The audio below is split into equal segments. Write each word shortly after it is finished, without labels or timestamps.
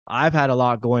I've had a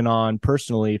lot going on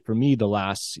personally for me the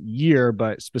last year,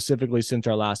 but specifically since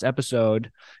our last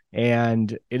episode,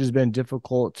 and it has been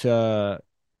difficult to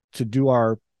do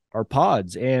our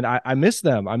pods, and I miss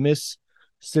them. I miss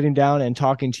sitting down and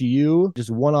talking to you just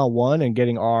one on one and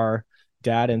getting our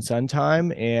dad and son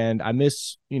time, and I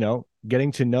miss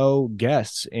getting to know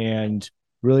guests and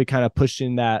really kind of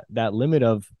pushing that limit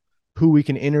of who we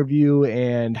can interview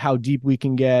and how deep we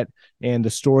can get and the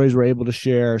stories we're able to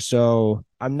share. So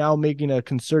I'm now making a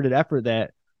concerted effort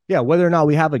that, yeah, whether or not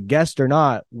we have a guest or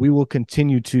not, we will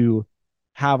continue to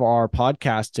have our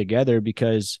podcast together,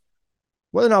 because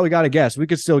whether or not we got a guest, we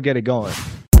could still get it going.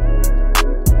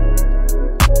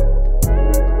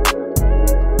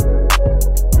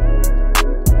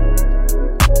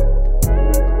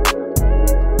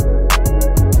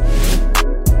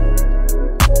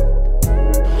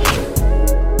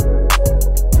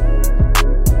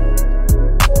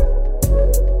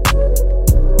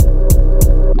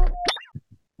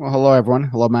 Well, hello, everyone.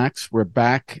 Hello, Max. We're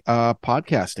back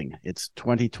podcasting. It's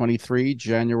 2023,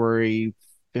 January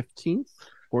 15th,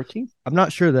 14th. I'm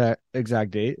not sure that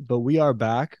exact date, but we are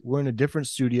back. We're in a different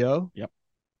studio. Yep.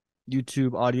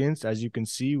 YouTube audience, as you can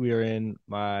see, we are in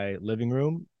my living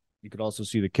room. You could also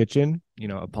see the kitchen.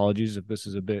 Apologies if this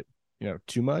is a bit,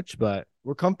 too much, but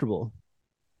we're comfortable.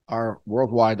 Our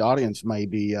worldwide audience may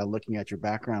be looking at your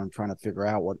background, trying to figure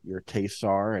out what your tastes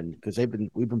are, and because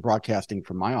we've been broadcasting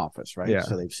from my office, right? Yeah.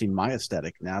 So they've seen my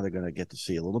aesthetic. Now they're going to get to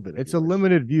see a little bit. It's a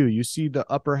limited view. You see the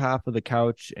upper half of the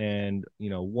couch and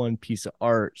one piece of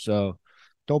art. So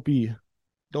don't be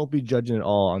judging at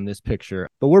all on this picture.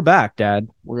 But we're back, Dad.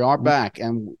 We are back,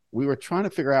 and we were trying to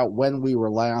figure out when we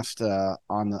were last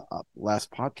on the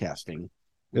last podcasting.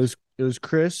 It was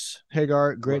Chris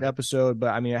Hagar, great episode, but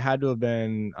I mean, it had to have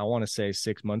been, I want to say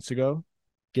 6 months ago,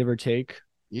 give or take.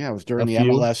 Yeah, it was during the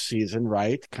MLS season,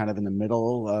 right? Kind of in the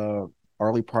middle,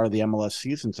 early part of the MLS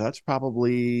season. So that's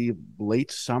probably late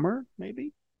summer,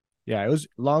 maybe. Yeah, it was,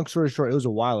 long story short, it was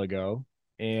a while ago.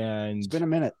 And it's been a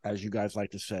minute, as you guys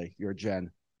like to say. You're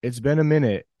Jen. It's been a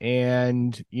minute.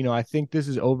 And, I think this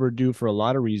is overdue for a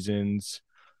lot of reasons.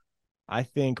 I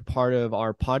think part of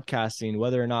our podcasting,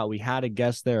 whether or not we had a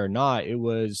guest there or not, it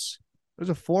was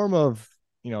a form of,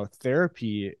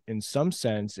 therapy in some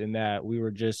sense, in that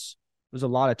there was a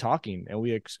lot of talking, and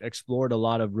we explored a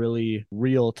lot of really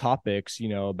real topics,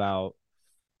 about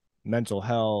mental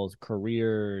health,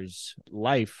 careers,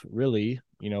 life, really.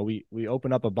 We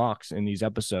open up a box in these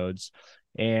episodes,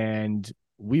 and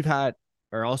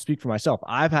I'll speak for myself.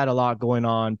 I've had a lot going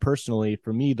on personally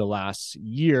for me the last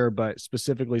year, but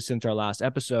specifically since our last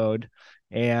episode,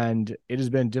 and it has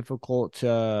been difficult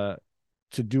to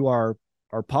do our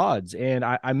pods, and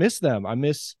I miss them. I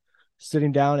miss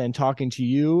sitting down and talking to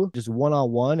you just one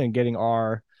on one and getting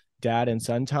our dad and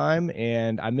son time,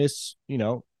 and I miss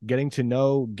getting to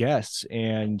know guests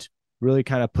and really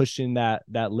kind of pushing that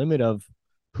limit of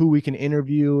who we can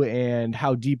interview and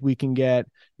how deep we can get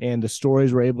and the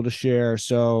stories we're able to share.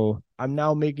 So I'm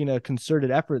now making a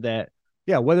concerted effort that,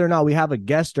 yeah, whether or not we have a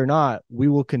guest or not, we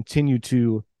will continue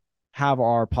to have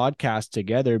our podcast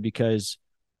together, because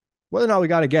whether or not we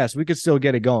got a guest, we could still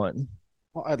get it going.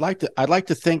 Well, I'd like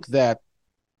to think that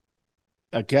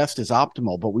a guest is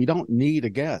optimal, but we don't need a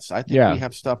guest. I think we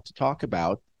have stuff to talk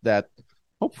about that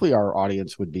hopefully our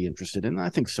audience would be interested in. I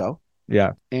think so.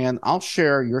 Yeah. And I'll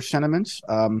share your sentiments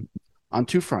on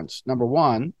two fronts. Number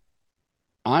one,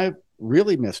 I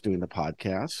really miss doing the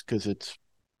podcast because it's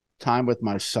time with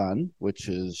my son, which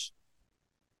is,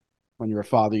 when you're a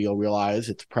father, you'll realize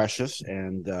it's precious,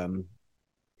 and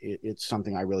it's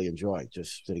something I really enjoy,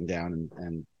 just sitting down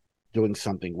and doing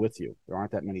something with you. There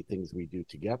aren't that many things we do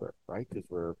together, right? Because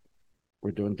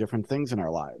we're doing different things in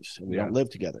our lives, and we don't live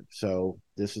together. So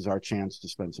this is our chance to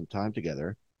spend some time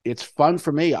together. It's fun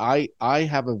for me. I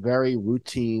have a very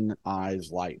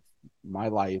routinized life. My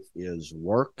life is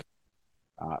work,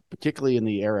 particularly in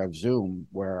the era of Zoom,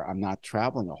 where I'm not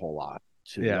traveling a whole lot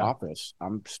to the office.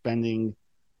 I'm spending,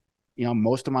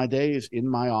 most of my days in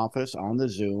my office on the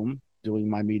Zoom doing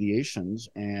my mediations,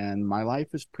 and my life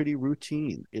is pretty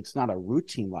routine. It's not a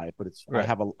routine life, but it's I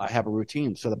have a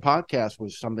routine. So the podcast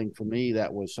was something for me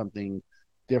that was something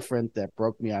different, that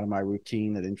broke me out of my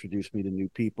routine, that introduced me to new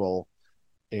people.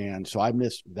 And so I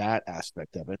miss that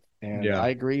aspect of it. And I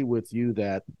agree with you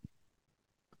that,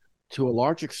 to a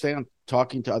large extent,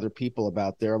 talking to other people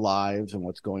about their lives and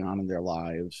what's going on in their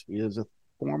lives is a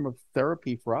form of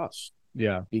therapy for us.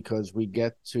 Yeah. Because we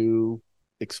get to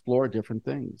explore different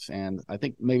things. And I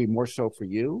think maybe more so for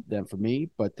you than for me,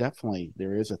 but definitely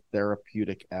there is a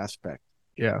therapeutic aspect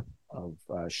of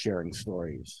sharing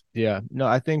stories. Yeah. No,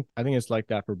 I think it's like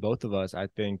that for both of us. I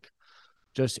think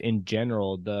just in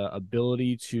general, the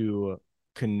ability to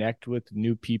connect with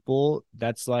new people.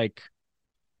 That's like,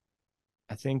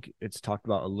 I think it's talked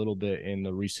about a little bit in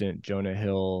the recent Jonah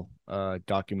Hill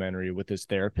documentary with his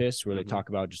therapist, where they talk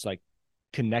about just like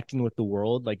connecting with the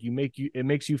world. Like it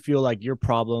makes you feel like your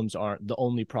problems aren't the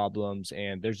only problems,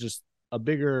 and there's just a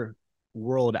bigger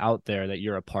world out there that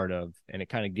you're a part of, and it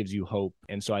kind of gives you hope.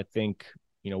 And so I think,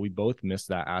 we both miss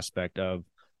that aspect of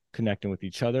connecting with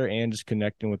each other and just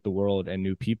connecting with the world and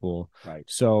new people. Right.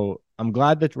 So I'm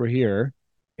glad that we're here.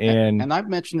 And I've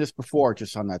mentioned this before,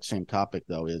 just on that same topic,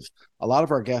 though, is a lot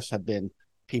of our guests have been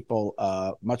people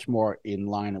much more in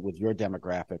line with your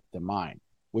demographic than mine,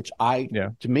 which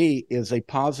to me, is a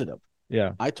positive.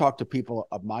 Yeah. I talk to people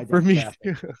of my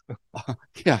demographic. For me.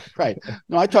 Yeah, right.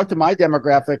 No, I talk to my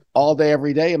demographic all day,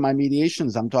 every day in my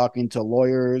mediations. I'm talking to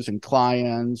lawyers and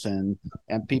clients and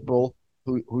people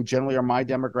who generally are my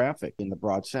demographic in the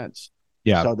broad sense.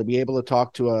 Yeah. So to be able to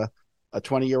talk to a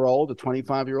 20-year-old, a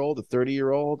 25-year-old, a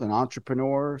 30-year-old, an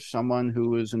entrepreneur, someone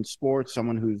who is in sports,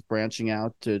 someone who's branching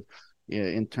out to,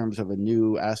 in terms of a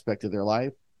new aspect of their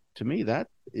life, to me, that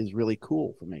is really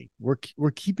cool for me.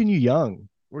 We're keeping you young.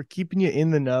 We're keeping you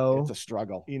in the know. It's a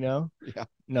struggle, Yeah.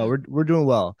 No, we're doing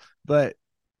well, but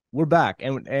we're back,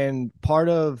 and part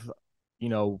of,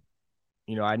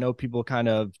 I know people kind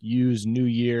of use New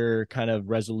Year kind of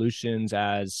resolutions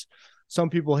as, some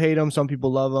people hate them, some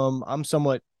people love them. I'm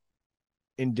somewhat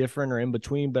indifferent or in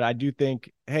between, but I do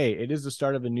think, hey, it is the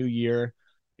start of a new year.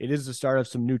 It is the start of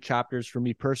some new chapters for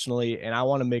me personally, and I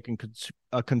want to make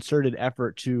a concerted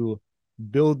effort to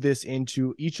build this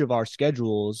into each of our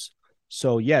schedules.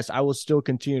 So yes, I will still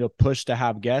continue to push to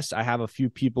have guests. I have a few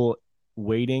people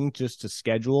waiting just to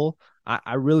schedule.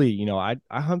 I really,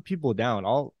 I hunt people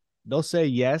down. They'll say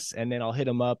yes, and then I'll hit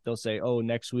them up. They'll say, oh,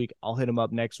 next week. I'll hit them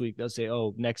up next week. They'll say,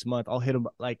 oh, next month. I'll hit them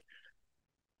like,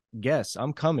 guess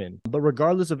I'm coming. But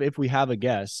regardless of if we have a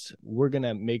guest, we're going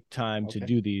to make time to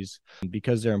do these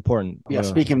because they're important. Yeah.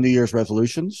 Speaking of New Year's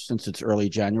resolutions, since it's early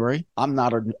January, I'm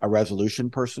not a resolution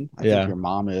person. I think your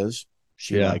mom is.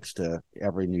 She likes to,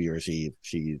 every New Year's Eve,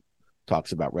 she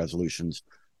talks about resolutions.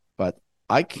 But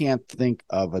I can't think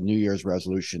of a New Year's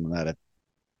resolution that I've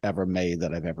ever made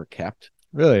that I've ever kept.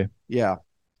 Really? Yeah. I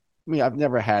mean, I've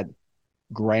never had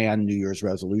grand New Year's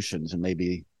resolutions, and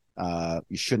maybe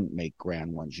you shouldn't make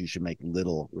grand ones. You should make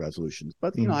little resolutions.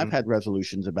 But, I've had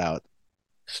resolutions about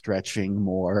stretching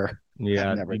more.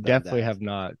 Yeah, you definitely have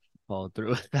not followed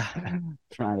through with that.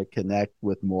 Trying to connect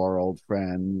with more old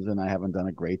friends, and I haven't done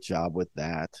a great job with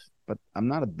that. But I'm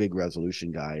not a big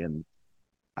resolution guy, and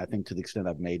I think to the extent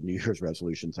I've made New Year's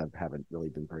resolutions, I haven't really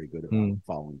been very good about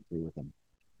following through with them.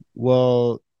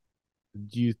 Well,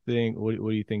 do you think, what do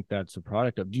you think that's a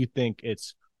product of? Do you think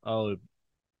it's, New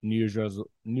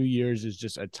Year's is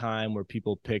just a time where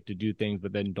people pick to do things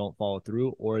but then don't follow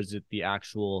through, or is it the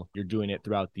actual, you're doing it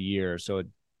throughout the year, so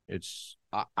it's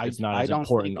not as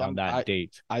important on that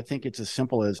date? I think it's as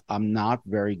simple as, I'm not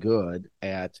very good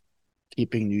at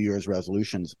keeping New Year's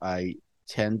resolutions. I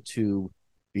tend to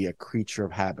be a creature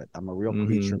of habit. I'm a real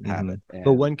creature of habit.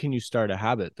 But when can you start a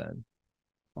habit then?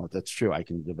 Oh, that's true. I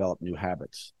can develop new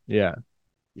habits. Yeah.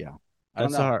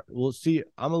 That's hard. We'll see.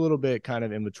 I'm a little bit kind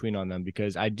of in between on them,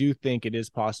 because I do think it is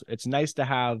possible. It's nice to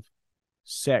have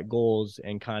set goals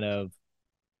and kind of,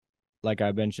 like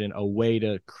I mentioned, a way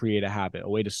to create a habit, a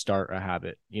way to start a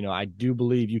habit. I do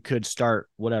believe you could start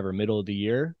whatever, middle of the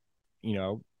year.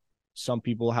 Some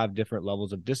people have different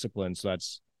levels of discipline, so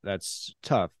that's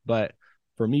tough. But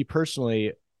for me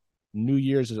personally, New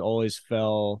Year's has always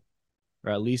felt,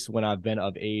 or at least when I've been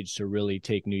of age to really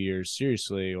take New Year's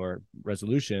seriously, or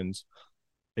resolutions,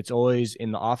 it's always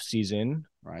in the off season,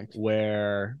 right?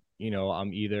 Where,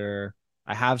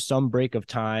 I have some break of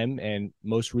time. And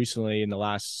most recently in the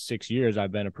last 6 years,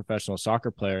 I've been a professional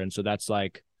soccer player. And so that's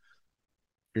like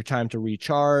your time to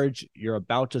recharge. You're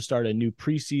about to start a new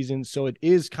preseason. So it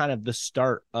is kind of the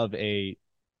start of a,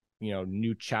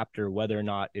 new chapter, whether or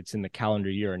not it's in the calendar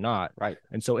year or not. Right.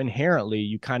 And so inherently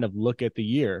you kind of look at the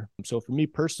year. So for me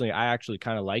personally, I actually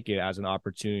kind of like it as an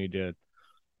opportunity to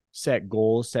set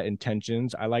goals, set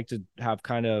intentions. I like to have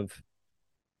kind of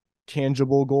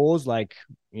tangible goals, like,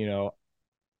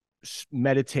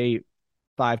 meditate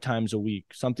 5 times a week,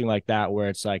 something like that, where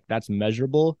it's like, that's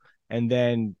measurable. And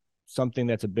then something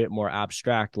that's a bit more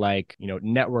abstract, like,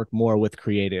 network more with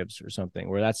creatives or something,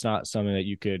 where that's not something that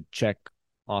you could check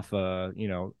off a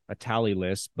tally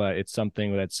list, but it's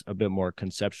something that's a bit more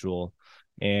conceptual.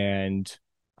 And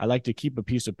I like to keep a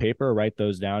piece of paper, write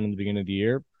those down in the beginning of the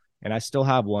year. And I still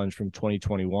have ones from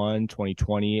 2021,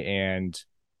 2020. And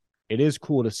it is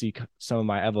cool to see some of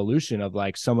my evolution of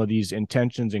like some of these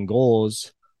intentions and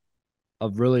goals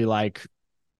really like,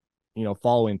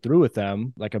 following through with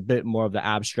them, like a bit more of the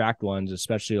abstract ones,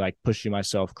 especially like pushing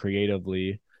myself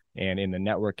creatively and in the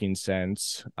networking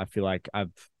sense. I feel like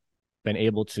I've been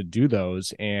able to do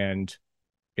those, and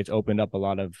it's opened up a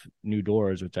lot of new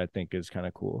doors, which I think is kind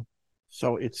of cool.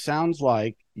 So it sounds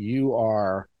like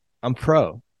I'm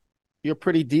pro. you're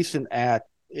pretty decent at,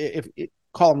 if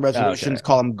call them Okay. resolutions,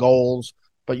 call them goals,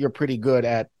 but you're pretty good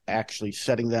at actually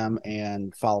setting them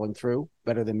and following through,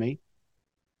 better than me.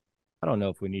 I don't know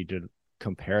if we need to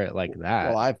compare it like Well,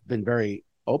 that. I've been very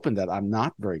open that I'm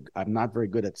not very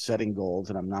good at setting goals,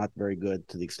 and I'm not very good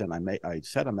to the extent I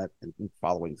set them at and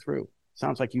following through.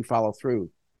 Sounds like you follow through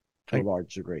to a I,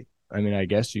 large degree. I mean, I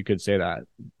guess you could say that.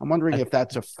 I'm wondering I, if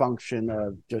that's a function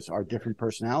of just our different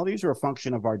personalities or a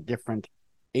function of our different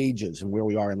ages and where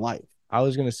we are in life. I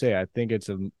was going to say, I think it's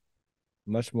a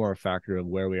much more a factor of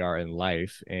where we are in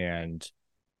life. And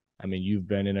I mean, you've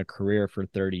been in a career for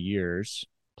 30 years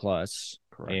plus,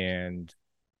 Correct. and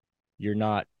you're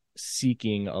not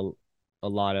seeking a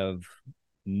lot of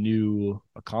new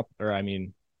or I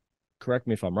mean, correct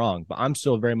me if I'm wrong, but I'm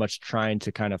still very much trying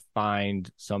to kind of find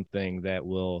something that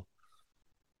will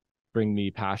bring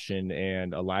me passion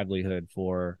and a livelihood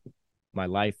for my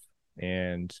life.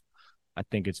 And I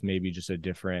think it's maybe just a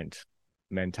different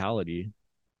mentality.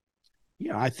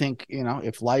 Yeah, I think,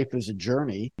 if life is a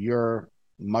journey, you're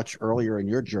much earlier in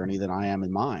your journey than I am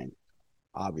in mine,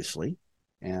 obviously.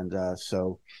 And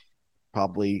so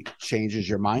probably changes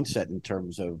your mindset in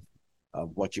terms of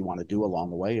what you want to do along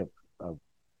the way of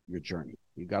your journey.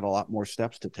 You got a lot more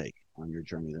steps to take on your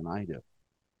journey than I do.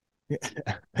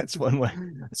 That's one way.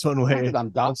 That's one Not way. that I'm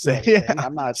done Saying, saying. yeah.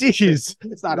 I'm not. Jeez,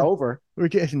 It's not over. we're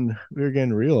getting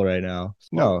real right now.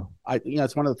 Well, No,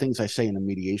 it's one of the things I say in a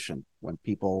mediation when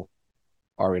people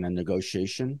are in a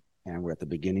negotiation and we're at the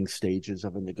beginning stages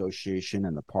of a negotiation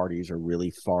and the parties are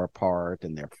really far apart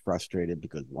and they're frustrated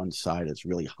because one side is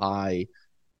really high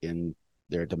in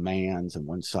their demands and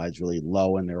one side's really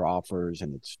low in their offers,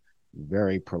 and it's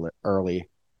very early.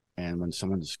 And when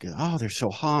someone's, oh, they're so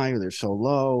high or they're so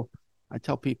low, I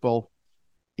tell people,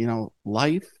 in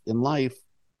life,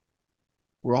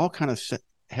 we're all kind of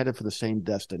headed for the same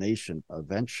destination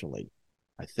eventually,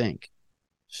 I think.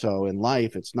 So in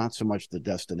life, it's not so much the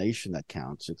destination that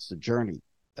counts, it's the journey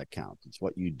that counts. It's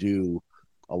what you do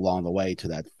along the way to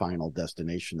that final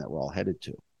destination that we're all headed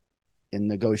to. In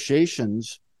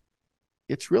negotiations,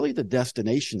 it's really the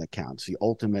destination that counts, the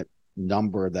ultimate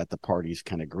number that the parties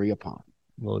can agree upon.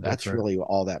 a little That's different. really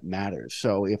all that matters.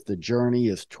 So if the journey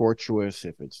is tortuous,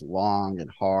 if it's long and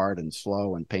hard and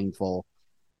slow and painful,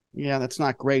 yeah, that's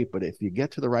not great. But if you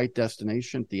get to the right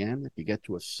destination at the end, if you get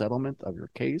to a settlement of your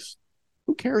case,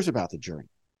 who cares about the journey?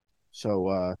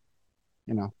 So,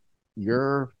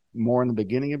 you're more in the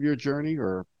beginning of your journey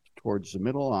or towards the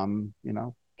middle. I'm,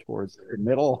 towards the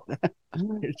middle.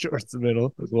 Towards the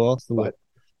middle as well. So, but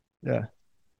yeah.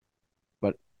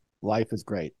 but life is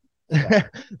great.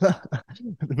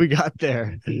 We got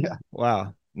there. Yeah.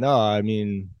 Wow. No, I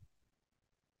mean,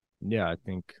 yeah, I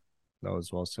think that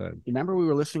was well said. Remember, we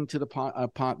were listening to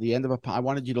the end of I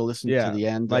wanted you to listen to Yeah. the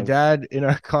end My of. dad in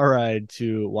our car ride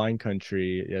to wine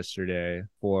country yesterday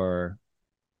for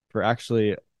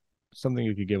actually something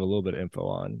you could give a little bit of info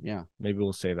on. Yeah. Maybe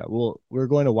we'll say that. We're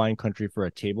going to wine country for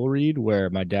a table read where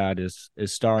my dad is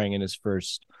starring in his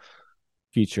first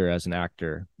feature as an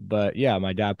actor. But yeah,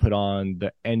 my dad put on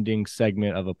the ending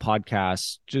segment of a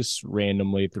podcast just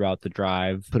randomly throughout the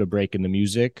drive, put a break in the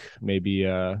music, maybe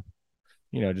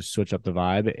just switch up the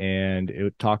vibe, and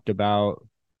it talked about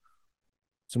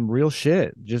some real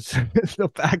shit. Just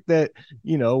the fact that,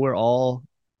 we're all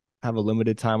have a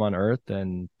limited time on earth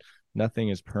and nothing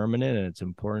is permanent, and it's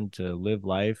important to live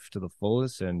life to the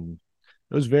fullest. And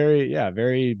it was very, yeah,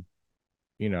 very,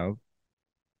 you know,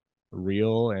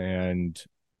 real, and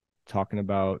talking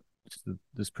about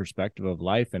this perspective of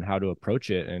life and how to approach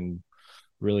it, and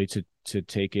really to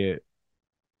take it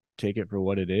for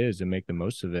what it is and make the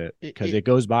most of it, It, because it, it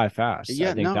goes by fast. I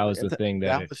yeah, think that no, was the thing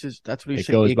that that's what he's it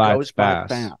saying. goes It by goes by fast.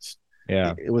 fast.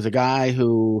 Yeah. It was a guy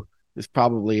who is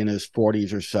probably in his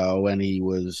 40s or so, and he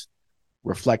was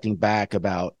reflecting back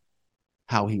about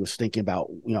how he was thinking about,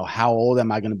 how old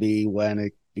am I going to be when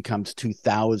it becomes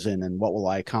 2000 and what will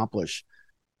I accomplish?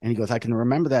 And he goes, I can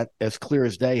remember that as clear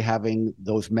as day, having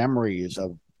those memories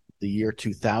of the year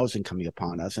 2000 coming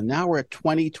upon us. And now we're at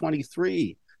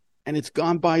 2023 and it's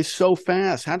gone by so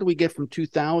fast. How do we get from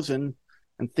 2000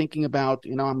 and thinking about,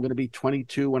 I'm going to be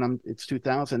 22 when it's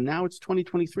 2000. Now it's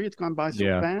 2023. It's gone by so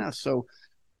Yeah. fast. So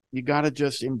you got to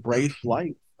just embrace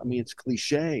life. I mean, it's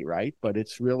cliche, right? But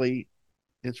it's really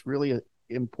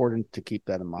important to keep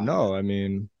that in mind. No, I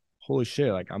mean, holy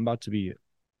shit, like I'm about to be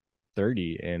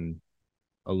 30 in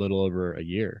a little over a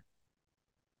year.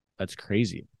 That's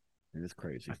crazy. It is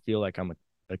crazy. I feel like I'm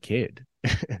a kid.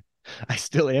 I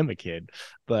still am a kid,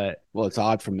 but well, it's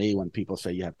odd for me when people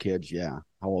say you have kids. Yeah.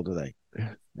 How old are they?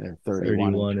 They're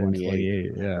 31 and 31 and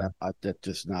 28. 28. Yeah. That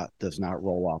just does not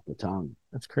roll off the tongue.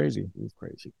 That's crazy. It's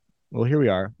crazy. Well, here we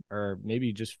are, or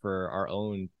maybe just for our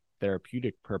own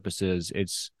therapeutic purposes,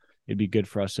 it'd be good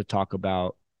for us to talk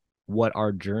about what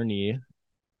our journey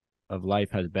of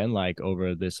life has been like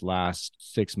over this last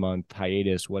 6 month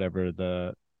hiatus, whatever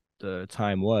the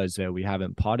time was that we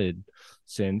haven't potted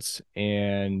since.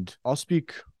 And I'll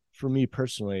speak for me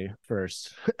personally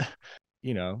first.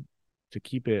 You know, to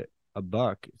keep it a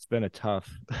buck, it's been a tough,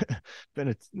 it's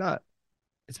been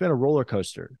a roller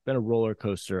coaster. It's been a roller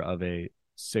coaster of a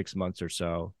 6 months or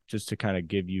so, just to kind of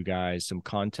give you guys some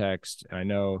context. And I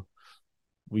know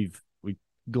we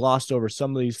glossed over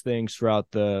some of these things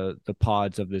throughout the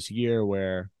pods of this year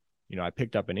where, I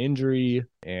picked up an injury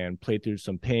and played through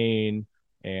some pain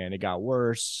and it got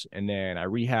worse. And then I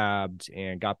rehabbed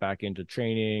and got back into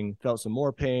training, felt some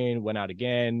more pain, went out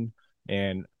again.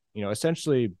 And,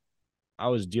 essentially I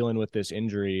was dealing with this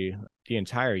injury the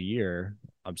entire year.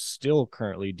 I'm still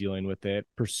currently dealing with it,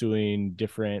 pursuing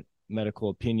different medical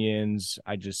opinions.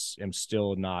 I just am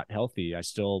still not healthy. I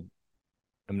still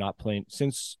am not playing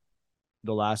since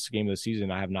the last game of the season.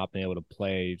 I have not been able to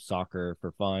play soccer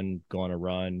for fun, go on a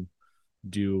run,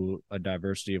 do a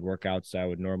diversity of workouts that I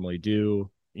would normally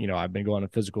do. I've been going to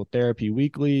physical therapy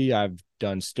weekly. I've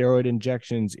done steroid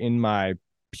injections in my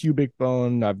pubic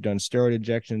bone. I've done steroid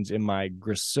injections in my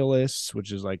gracilis,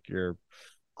 which is like your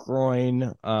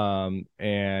groin.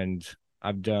 And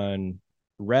I've done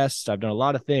rest. I've done a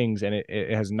lot of things, and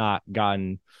it has not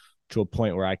gotten to a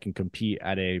point where I can compete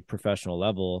at a professional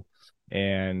level.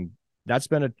 And that's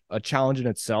been a challenge in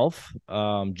itself.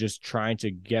 Just trying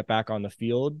to get back on the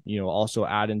field, also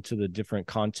add into the different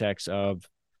context of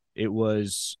it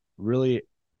was really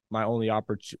my only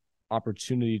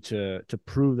opportunity to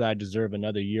prove that I deserve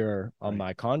another year on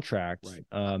my contract.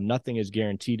 Right. Nothing is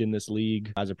guaranteed in this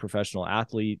league as a professional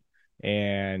athlete.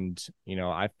 And,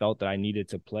 I felt that I needed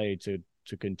to play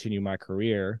to continue my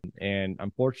career. And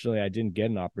unfortunately, I didn't get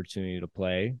an opportunity to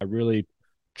play. I really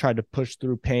tried to push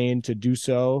through pain to do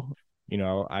so.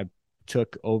 I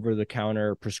took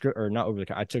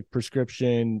I took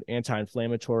prescription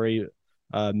anti-inflammatory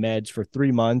meds for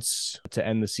 3 months to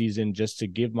end the season, just to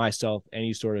give myself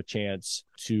any sort of chance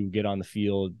to get on the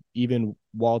field. Even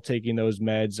while taking those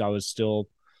meds, I was still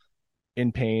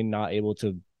in pain, not able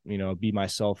to, be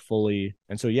myself fully.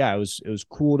 And so, yeah, it was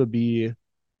cool to be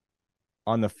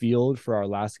on the field for our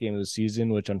last game of the season,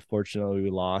 which unfortunately we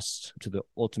lost to the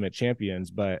Ultimate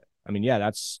Champions. But I mean, yeah,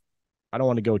 I don't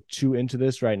want to go too into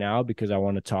this right now because I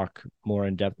want to talk more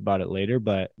in depth about it later.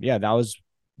 But yeah, that was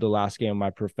the last game of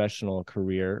my professional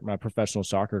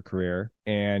soccer career.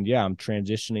 And yeah, I'm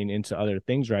transitioning into other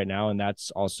things right now. And that's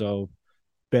also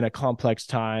been a complex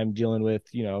time dealing with,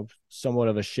 somewhat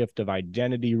of a shift of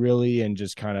identity, really, and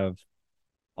just kind of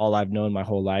all I've known my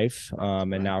whole life.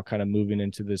 And now kind of moving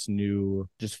into this new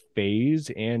just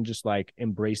phase and just like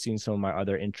embracing some of my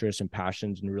other interests and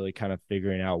passions and really kind of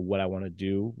figuring out what I want to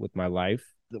do with my life.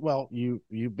 Well,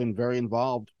 you've been very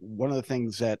involved. One of the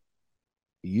things that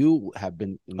you have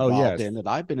been involved in that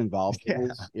I've been involved in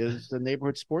is the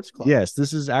neighborhood sports club. Yes,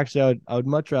 this is actually, I would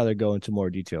much rather go into more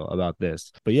detail about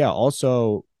this. But yeah,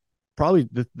 also probably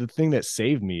the thing that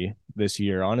saved me this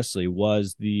year, honestly,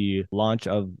 was the launch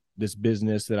of this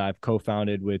business that I've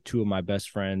co-founded with two of my best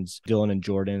friends, Dylan and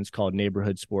Jordan. It's called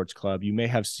Neighborhood Sports Club. You may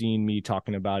have seen me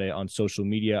talking about it on social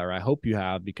media, or I hope you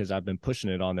have, because I've been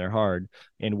pushing it on there hard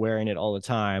and wearing it all the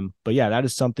time. But yeah, that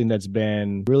is something that's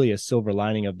been really a silver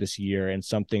lining of this year and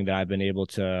something that I've been able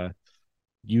to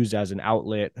use as an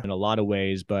outlet in a lot of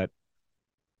ways. But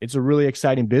it's a really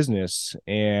exciting business.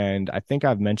 And I think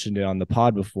I've mentioned it on the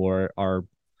pod before, our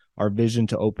vision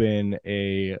to open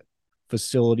a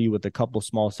facility with a couple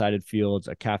small sided fields,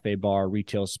 a cafe bar,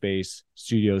 retail space,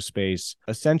 studio space,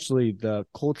 essentially the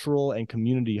cultural and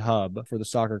community hub for the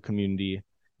soccer community.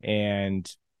 And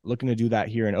looking to do that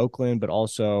here in Oakland, but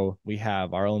also we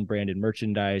have our own branded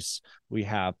merchandise. We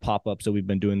have pop-ups that we've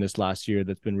been doing this last year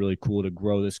that's been really cool to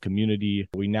grow this community.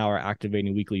 We now are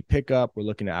activating weekly pickup. We're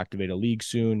looking to activate a league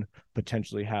soon,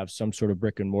 potentially have some sort of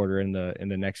brick and mortar in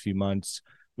the next few months.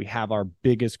 We have our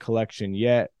biggest collection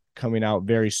yet coming out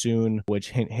very soon, which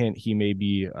hint, hint, he may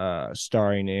be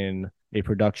starring in a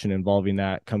production involving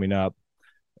that coming up.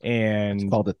 And it's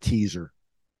called a teaser.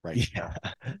 right Yeah.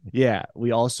 now. Yeah.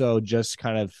 We also just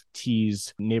kind of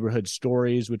teased Neighborhood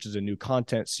Stories, which is a new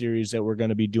content series that we're going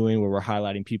to be doing where we're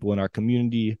highlighting people in our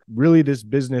community. Really, this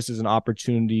business is an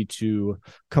opportunity to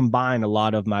combine a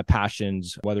lot of my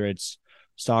passions, whether it's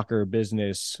soccer,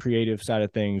 business, creative side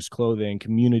of things, clothing,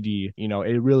 community.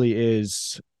 It really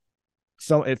is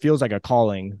it feels like a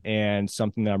calling and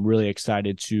something that I'm really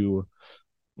excited to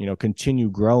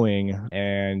continue growing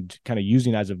and kind of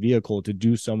using as a vehicle to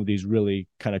do some of these really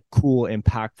kind of cool,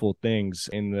 impactful things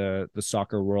in the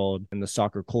soccer world and the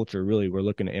soccer culture. Really, we're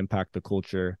looking to impact the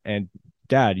culture. And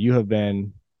Dad, you have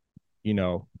been, you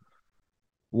know,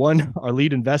 one, our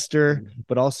lead investor,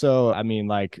 but also, I mean,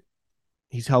 like,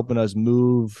 he's helping us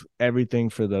move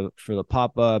everything for the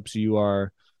pop-ups. You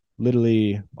are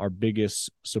literally our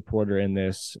biggest supporter in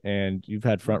this, and you've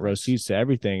had front row seats to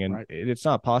everything, and it's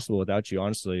not possible without you,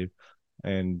 honestly.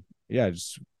 And yeah,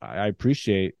 I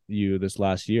appreciate you this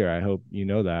last year. I hope you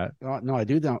know that. No, I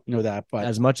do know that, but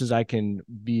as much as I can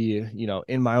be,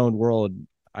 in my own world,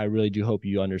 I really do hope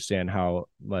you understand how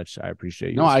much I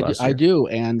appreciate you. No, I do.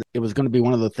 And it was going to be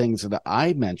one of the things that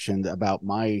I mentioned about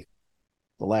the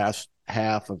last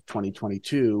half of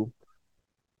 2022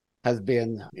 has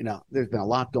been, there's been a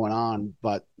lot going on,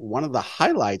 but one of the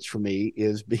highlights for me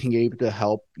is being able to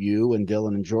help you and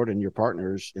Dylan and Jordan, your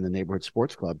partners in the Neighborhood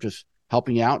Sports Club, just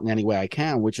helping out in any way I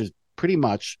can, which is pretty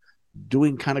much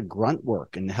doing kind of grunt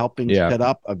work and helping set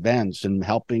up events and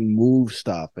helping move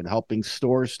stuff and helping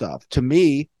store stuff. To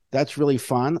me, that's really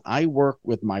fun. I work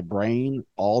with my brain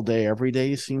all day, every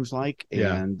day, seems like.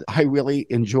 And I really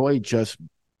enjoy just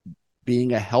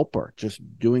being a helper, just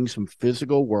doing some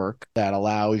physical work that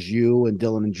allows you and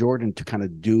Dylan and Jordan to kind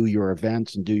of do your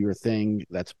events and do your thing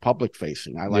that's public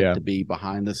facing. I like to be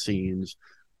behind the scenes,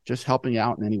 just helping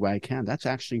out in any way I can. That's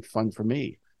actually fun for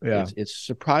me. It's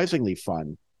surprisingly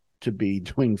fun to be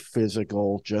doing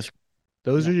physical, just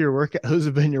those are your workouts. Those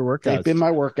have been your workouts. They've been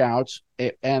my workouts,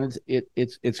 and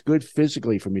it's good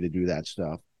physically for me to do that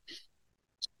stuff.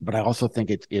 But I also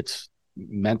think it's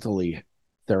mentally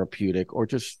therapeutic or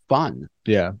just fun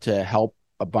to help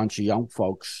a bunch of young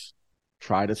folks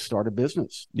try to start a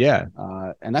business.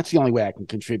 And that's the only way I can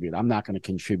contribute. I'm not going to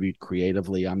contribute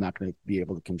creatively. I'm not going to be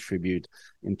able to contribute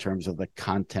in terms of the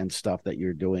content stuff that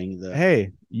you're doing.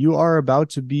 Hey, you are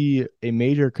about to be a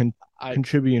major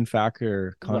contributing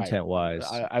factor content wise.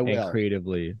 I will. And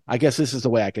creatively. I guess this is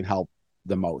the way I can help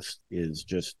the most, is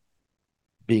just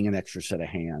being an extra set of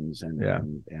hands,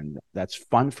 and that's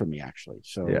fun for me, actually.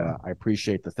 So I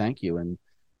appreciate the thank you, and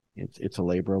it's a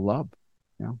labor of love.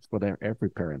 It's what every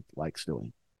parent likes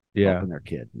doing. Helping their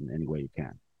kid in any way you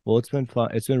can. Well, it's been fun.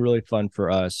 It's been really fun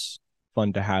for us.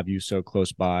 Fun to have you so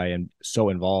close by and so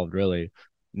involved. Really,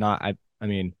 I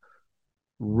mean,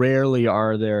 rarely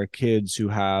are there kids who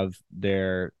have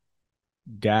their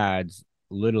dads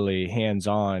literally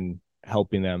hands-on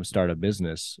helping them start a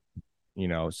business.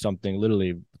 Something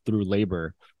literally through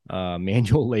labor,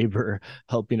 manual labor,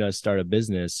 helping us start a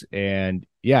business. And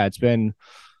it's been,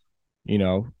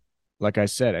 like I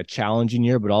said, a challenging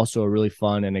year, but also a really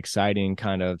fun and exciting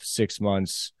kind of 6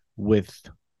 months with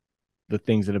the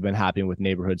things that have been happening with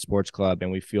Neighborhood Sports Club.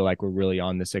 And we feel like we're really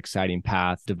on this exciting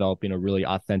path, developing a really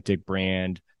authentic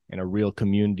brand and a real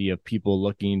community of people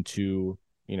looking to,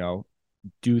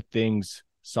 do things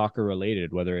soccer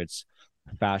related, whether it's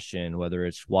fashion, whether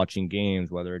it's watching games,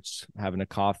 whether it's having a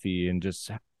coffee, and just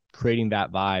creating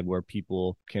that vibe where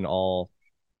people can all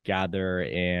gather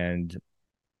and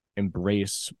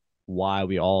embrace why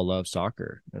we all love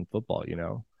soccer and football.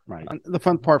 Right. And the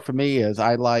fun part for me is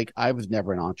I was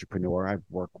never an entrepreneur. I've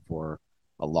worked for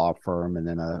a law firm and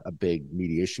then a big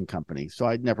mediation company. So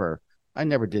I never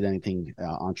did anything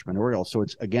entrepreneurial. So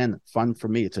it's, again, fun for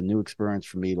me. It's a new experience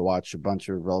for me to watch a bunch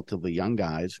of relatively young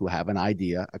guys who have an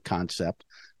idea, a concept,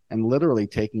 and literally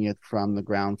taking it from the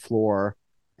ground floor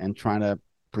and trying to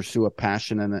pursue a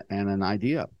passion and an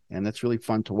idea. And it's really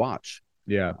fun to watch.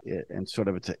 And sort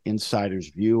of it's an insider's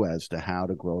view as to how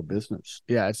to grow a business.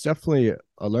 It's definitely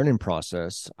a learning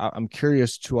process. I'm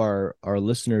curious to our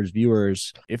listeners,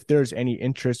 viewers, if there's any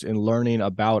interest in learning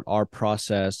about our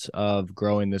process of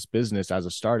growing this business as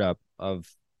a startup, of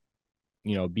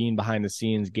being behind the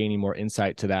scenes, gaining more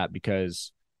insight to that,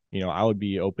 because I would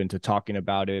be open to talking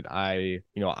about it. I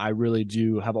really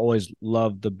have always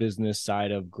loved the business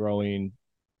side of growing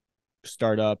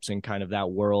startups and kind of that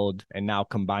world, and now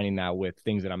combining that with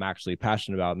things that I'm actually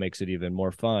passionate about makes it even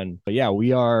more fun. But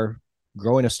we are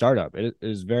growing a startup. It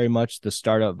is very much the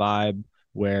startup vibe,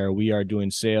 where we are doing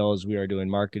sales, we are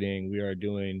doing marketing, we are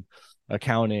doing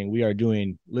accounting, we are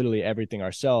doing literally everything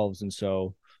ourselves. And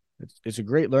so it's a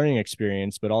great learning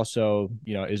experience, but also,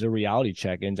 is a reality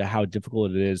check into how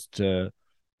difficult it is to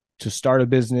start a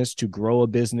business, to grow a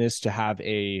business, to have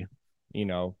a,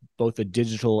 both a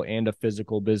digital and a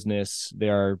physical business. They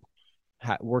are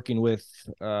working with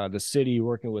the city,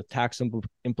 working with tax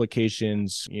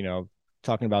implications,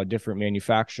 talking about different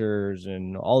manufacturers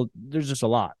and all. There's just a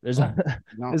lot. There's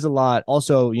a lot.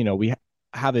 Also, we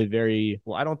have a very,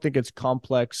 well, I don't think it's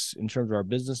complex in terms of our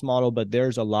business model, but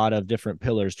there's a lot of different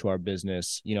pillars to our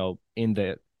business, in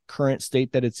the current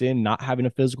state that it's in, not having a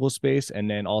physical space, and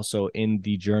then also in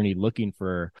the journey looking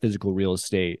for physical real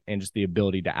estate and just the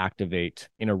ability to activate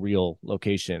in a real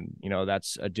location.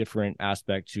 That's a different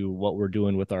aspect to what we're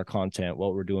doing with our content,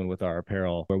 what we're doing with our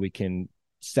apparel, where we can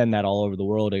send that all over the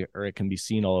world, or it can be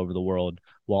seen all over the world,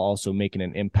 while also making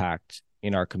an impact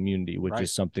in our community, which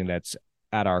is something that's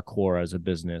at our core as a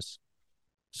business.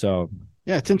 So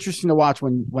yeah, it's interesting to watch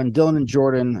when Dylan and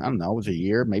Jordan, I don't know, it was a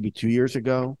year, maybe 2 years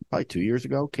ago, probably 2 years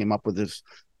ago, came up with this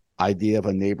idea of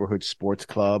a neighborhood sports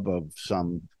club, of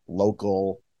some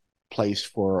local place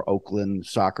for Oakland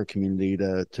soccer community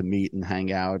to meet and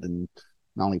hang out and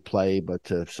not only play, but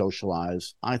to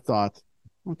socialize. I thought,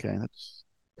 okay, that's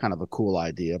kind of a cool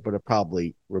idea, but it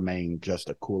probably remained just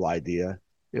a cool idea.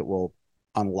 It will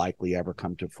unlikely ever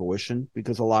come to fruition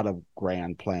because a lot of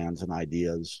grand plans and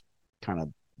ideas kind of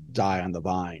die on the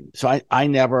vine. So I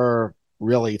never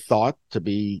really thought, to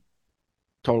be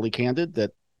totally candid,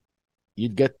 that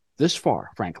you'd get this far,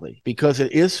 frankly, because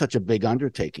it is such a big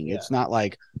undertaking. Yeah. It's not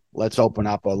like, let's open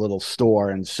up a little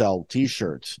store and sell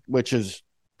t-shirts, which is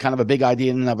kind of a big idea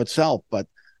in and of itself, but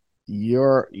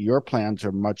your plans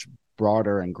are much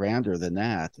broader and grander than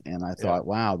that. And I thought,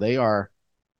 wow, they are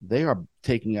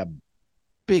taking a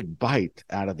big bite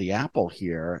out of the apple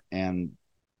here, and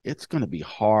it's going to be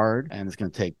hard, and it's going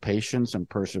to take patience and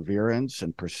perseverance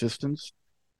and persistence.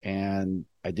 And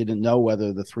I didn't know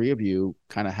whether the three of you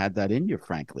kind of had that in you,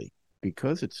 frankly,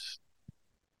 because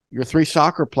you're three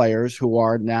soccer players who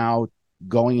are now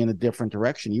going in a different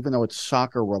direction, even though it's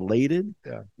soccer related.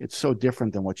 Yeah, it's so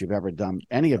different than what you've ever done.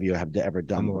 Any of you have ever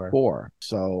done before.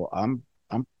 So I'm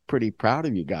pretty proud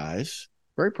of you guys.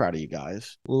 Very proud of you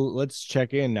guys. Well, let's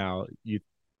check in now. You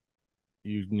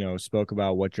spoke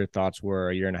about what your thoughts were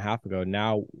a year and a half ago.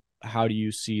 Now, how do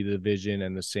you see the vision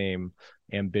and the same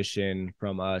ambition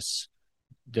from us?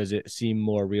 Does it seem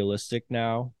more realistic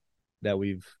now that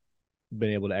we've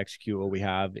been able to execute what we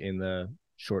have in the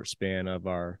short span of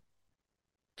our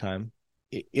time?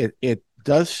 It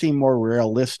does seem more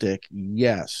realistic,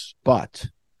 yes, but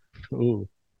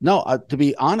no, to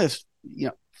be honest,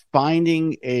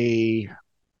 finding a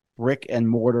brick and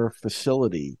mortar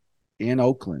facility in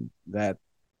Oakland that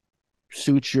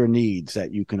suits your needs,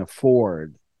 that you can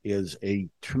afford, is a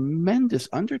tremendous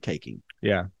undertaking.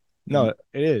 Yeah, no,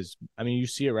 it is. I mean, you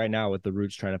see it right now with the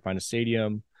Roots trying to find a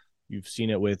stadium. You've seen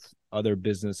it with other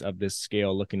business of this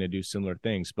scale looking to do similar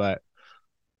things, but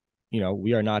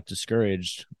we are not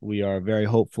discouraged. We are very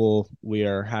hopeful. We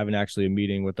are having actually a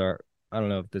meeting with I don't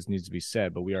know if this needs to be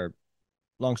said, but we are,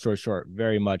 long story short,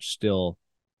 very much still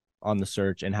on the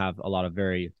search and have a lot of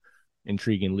very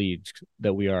intriguing leads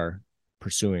that we are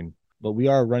pursuing. But we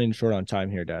are running short on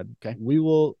time here, Dad. Okay. We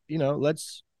will,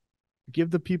 let's give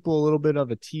the people a little bit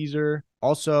of a teaser.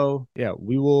 Also, yeah,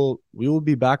 we will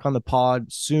be back on the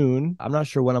pod soon. I'm not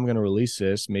sure when I'm going to release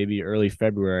this, maybe early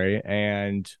February,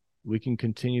 and we can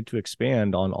continue to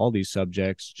expand on all these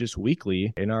subjects just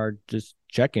weekly in our just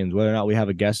check-ins, whether or not we have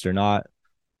a guest or not.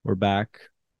 We're back.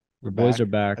 The boys are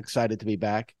back. Excited to be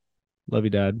back. Love you,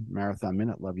 Dad. Marathon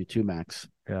Minute. Love you too, Max.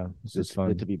 Yeah, this is fun.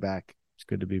 Good to be back. It's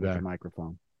good to be back. Your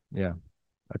microphone. Yeah.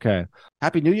 Okay.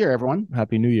 Happy New Year, everyone.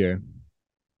 Happy New Year.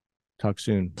 Talk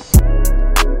soon.